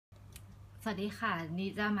สวัสดีค่ะนี่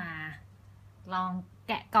จะมาลองแ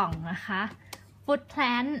กะกล่องนะคะฟู้ดแพล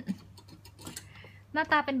นหน้า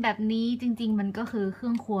ตาเป็นแบบนี้จริงๆมันก็คือเครื่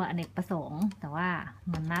องครัวอเนกประสงค์แต่ว่า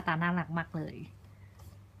มันหน้าตาน่ารักมากเลย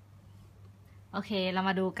โอเคเรา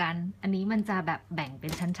มาดูกันอันนี้มันจะแบบแบ่งเป็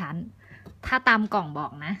นชั้นๆถ้าตามกล่องบอ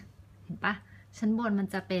กนะเห็นปะชั้นบนมัน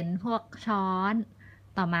จะเป็นพวกช้อน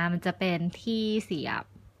ต่อมามันจะเป็นที่เสียบ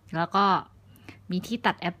แล้วก็มีที่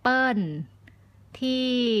ตัดแอปเปิลที่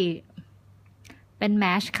เป็นแม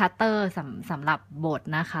ชคัตเตอร์สำหรับบด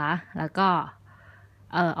นะคะแล้วก็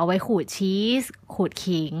เอาไว้ขูดชีสขูด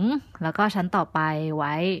ขิงแล้วก็ชั้นต่อไปไ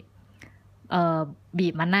ว้บี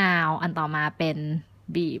บมะนาวอันต่อมาเป็น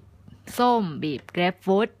บีบส้มบีบเกรปฟ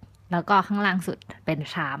รุตแล้วก็ข้างล่างสุดเป็น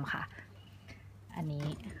ชามค่ะอันนี้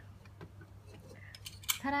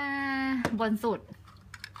ถ้าบนสุด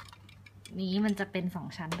นี้มันจะเป็น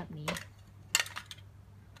2 ชั้นแบบนี้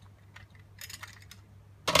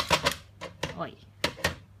โอ้ย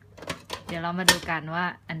เดี๋ยวเรามาดูกันว่า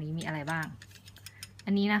อันนี้มีอะไรบ้างอั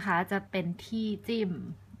นนี้นะคะจะเป็นที่จิ้ม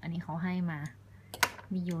อันนี้เขาให้มา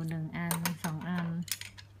มีอยู่1 อัน2 อัน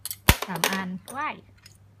3 อันว้าย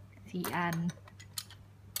4 อัน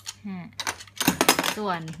5ส่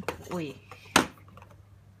วนอุ้ย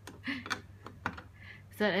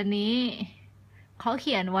ส่วนอันนี้เขาเ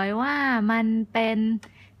ขียนไว้ว่ามันเป็น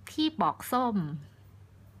ที่ปอกส้ม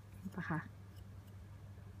ปะคะ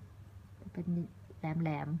เป็นแห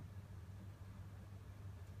ลมๆ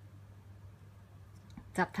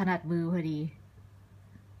จับถนัดมือพอดี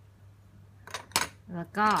แล้ว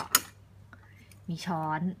ก็มีช้อ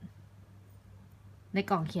นใน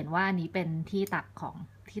กล่องเขียนว่าอันนี้เป็นที่ตัก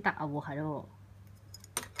อะโวคาโด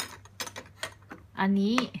อัน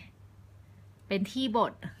นี้เป็นที่บ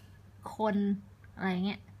ดคนอะไรเ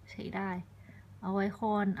งี้ยใช้ได้เอาไว้ค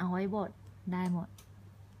นเอาไว้บดได้หมด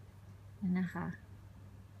นี่นะคะ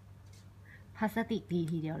พลาสติกดี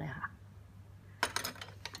ทีเดียวเลยค่ะ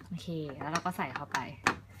โอเคแล้วเราก็ใส่เข้าไป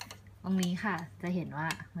ตรงนี้ค่ะจะเห็นว่า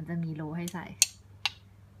มันจะมีรูให้ใส่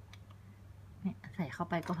เนี่ยใส่เข้า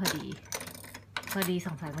ไปก็พอดีส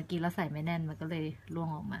งสัยเมื่อกี้เราใส่ไม่แน่นมันก็เลยร่วง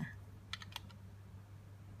ออกมา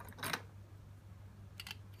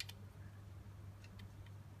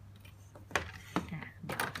เ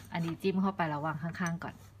ดี๋ยวอันนี้จิ้มเข้าไประวางข้างๆก่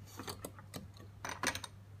อน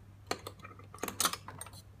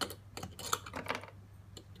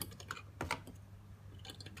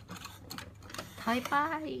ถอยไป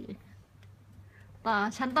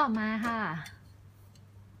ชั้นต่อมาค่ะ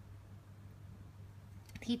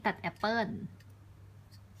ที่ตัดแอปเปิล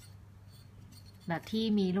แบบที่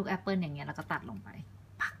มีลูกแอปเปิลอย่างเงี้ยแล้วก็ตัดลงไป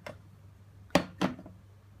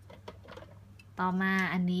ต่อมา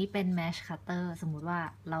อันนี้เป็นแมชคัตเตอร์สมมุติว่า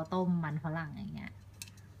เราต้มมันฝรั่งอย่างเงี้ย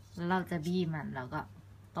แล้วเราจะบี้มันเราก็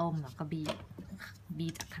ต้มแล้วก็บี้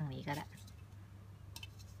จากทางนี้ก็ได้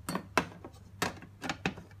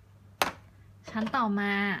ชั้นต่อม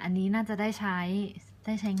าอันนี้น่าจะได้ใ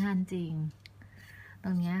ช้งานจริงต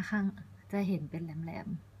รงนี้ข้างจะเห็นเป็นแหลม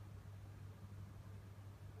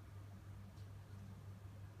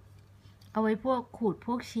ๆเอาไว้พวกขูดพ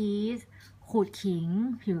วกชีสขูดขิง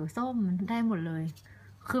ผิวส้มได้หมดเลย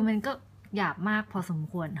คือมันก็หยาบมากพอสม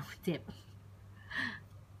ควรเจ็บ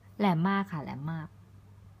แหลมมากค่ะแหลมมาก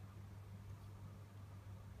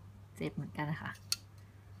เจ็บเหมือนกันนะคะ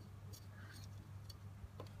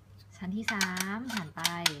ชั้นที่3ผ่านไป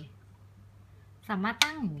สามารถ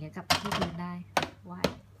ตั้งอย่างเงี้ยกับที่พื้นได้ว้าย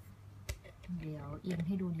เดี๋ยวเอียงใ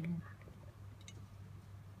ห้ดูนิดนึงค่ะ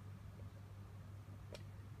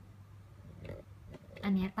อั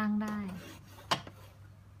นนี้ตั้งได้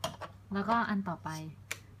แล้วก็อันต่อไป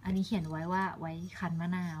อันนี้เขียนไว้ว่าไว้คั้นมะ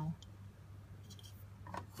นาว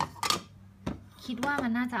คิดว่ามั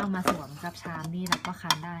นน่าจะเอามาสวมกับชามนี่แล้วก็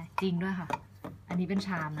คั้นได้จริงด้วยค่ะอันนี้เป็นช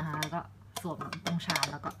ามนะคะแล้วก็สวมตรงชาม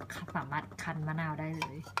แล้วก็สามารถคั้นมะนาวได้เล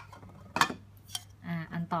ย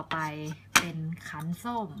อันต่อไปเป็นคั้น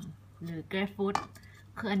ส้มหรือเกรปฟรุต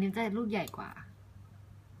คืออันนี้จะลูกใหญ่กว่า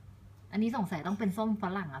อันนี้สงสัยต้องเป็นส้มฝ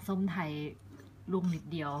รั่งส้มไทยลูกนิด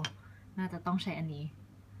เดียวน่าจะต้องใช้อันนี้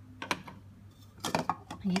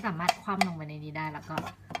สามารถคว่ำลงไปในนี้ได้แล้วก็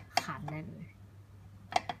ขันได้เลย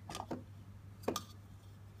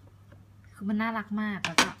คือมันน่ารักมากแ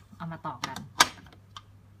ล้วก็เอามาต่อกัน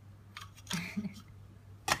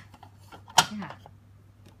นี่ค่ะ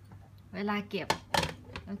เวลาเก็บ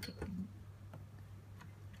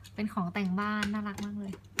เป็นของแต่งบ้านน่ารักมากเล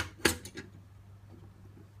ย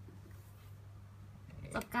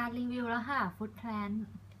จบการรีวิวแล้วค่ะฟู้ดแพลน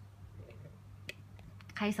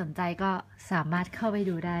ใครสนใจก็สามารถเข้าไป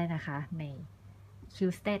ดูได้นะคะใน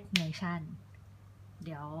Q-State Nation เ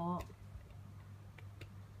ดี๋ยว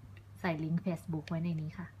ใส่ลิงก์ Facebook ไว้ในนี้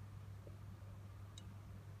ค่ะ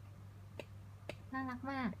น่ารัก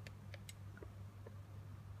มาก